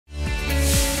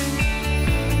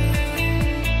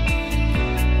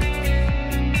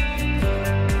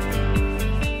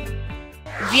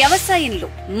వ్యవసాయంలో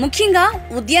ముఖ్యంగా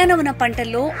ఉద్యానవన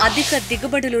పంటల్లో అధిక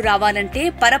దిగుబడులు రావాలంటే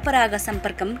పరపరాగ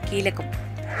సంపర్కం కీలకం.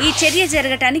 ఈ చర్య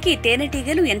జరగటానికి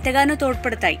తేనెటీగలు ఎంతగానో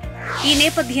తోడ్పడతాయి. ఈ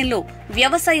నేపథ్యంలో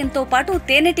వ్యవసాయంతో పాటు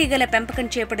తేనెటీగల పెంపకం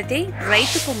చేపడితే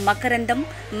రైతుకు మకరందం,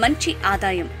 మంచి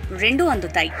ఆదాయం రెండూ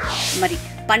అందుతాయి. మరి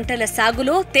పంటల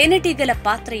సాగులో తేనెటీగల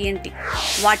పాత్ర ఏంటి?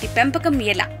 వాటి పెంపకం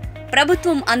ఎలా?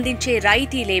 ప్రభుత్వం అందించే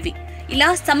రాయితీలేవి?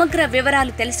 ఇలా సమగ్ర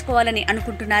వివరాలు తెలుసుకోవాలని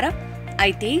అనుకుంటున్నారా?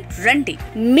 అయితే రండి,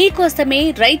 మీకోసమే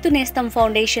రైతు నేస్తం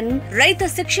ఫౌండేషన్ రైతు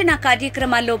శిక్షణ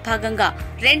కార్యక్రమాల్లో భాగంగా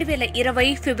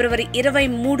 2020 ఫిబ్రవరి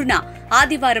 23న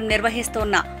ఆదివారం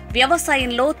నిర్వహిస్తోన్న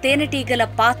వ్యవసాయంలో తేనెటీగల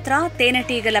పాత్ర,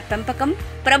 తేనెటీగల పెంపకం,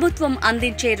 ప్రభుత్వం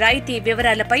అందించే రాయితీ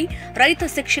వివరాలపై రైతు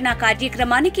శిక్షణ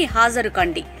కార్యక్రమానికి హాజరు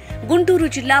కండి. గుంటూరు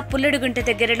జిల్లా పుల్లెడుగుంట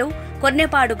దగ్గరలో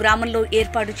కొన్నెపాడు గ్రామంలో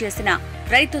ఏర్పాటు చేసిన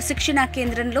రైతు శిక్షణా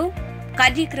కేంద్రంలో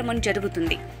కార్యక్రమం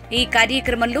జరుగుతుంది. ఈ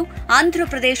కార్యక్రమంలో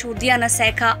ఆంధ్రప్రదేశ్ ఉద్యాన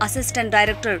శాఖ అసిస్టెంట్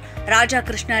డైరెక్టర్ రాజా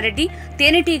కృష్ణారెడ్డి,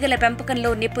 తేనెటీగల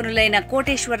పెంపకంలో నిపుణులైన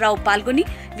కోటేశ్వరరావు పాల్గొని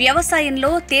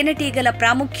వ్యవసాయంలో తేనెటీగల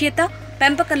ప్రాముఖ్యత,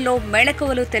 పెంపకంలో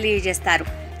మెళకువలు తెలియజేస్తారు.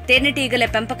 తేనెటీగల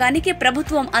పెంపకానికి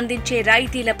ప్రభుత్వం అందించే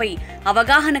రాయితీలపై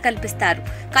అవగాహన కల్పిస్తారు.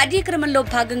 కార్యక్రమంలో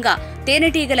భాగంగా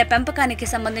తేనెటీగల పెంపకానికి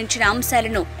సంబంధించిన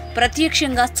అంశాలను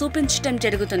ప్రత్యక్షంగా చూపించడం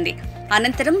జరుగుతుంది.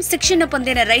 అనంతరం శిక్షణ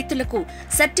పొందిన రైతులకు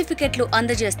సర్టిఫికెట్లు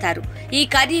అందజేస్తారు. ఈ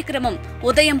కార్యక్రమం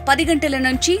ఉదయం 10 గంటల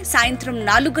నుంచి సాయంత్రం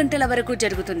 4 గంటల వరకు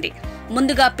జరుగుతుంది.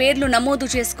 ముందుగా పేర్లు నమోదు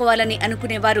చేసుకోవాలని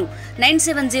అనుకునేవారు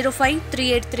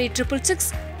 9705383666,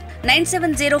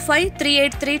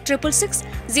 9705383666,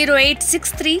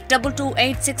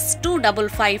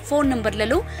 086322862555 ఫోన్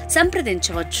నంబర్లలో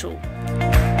సంప్రదించవచ్చు.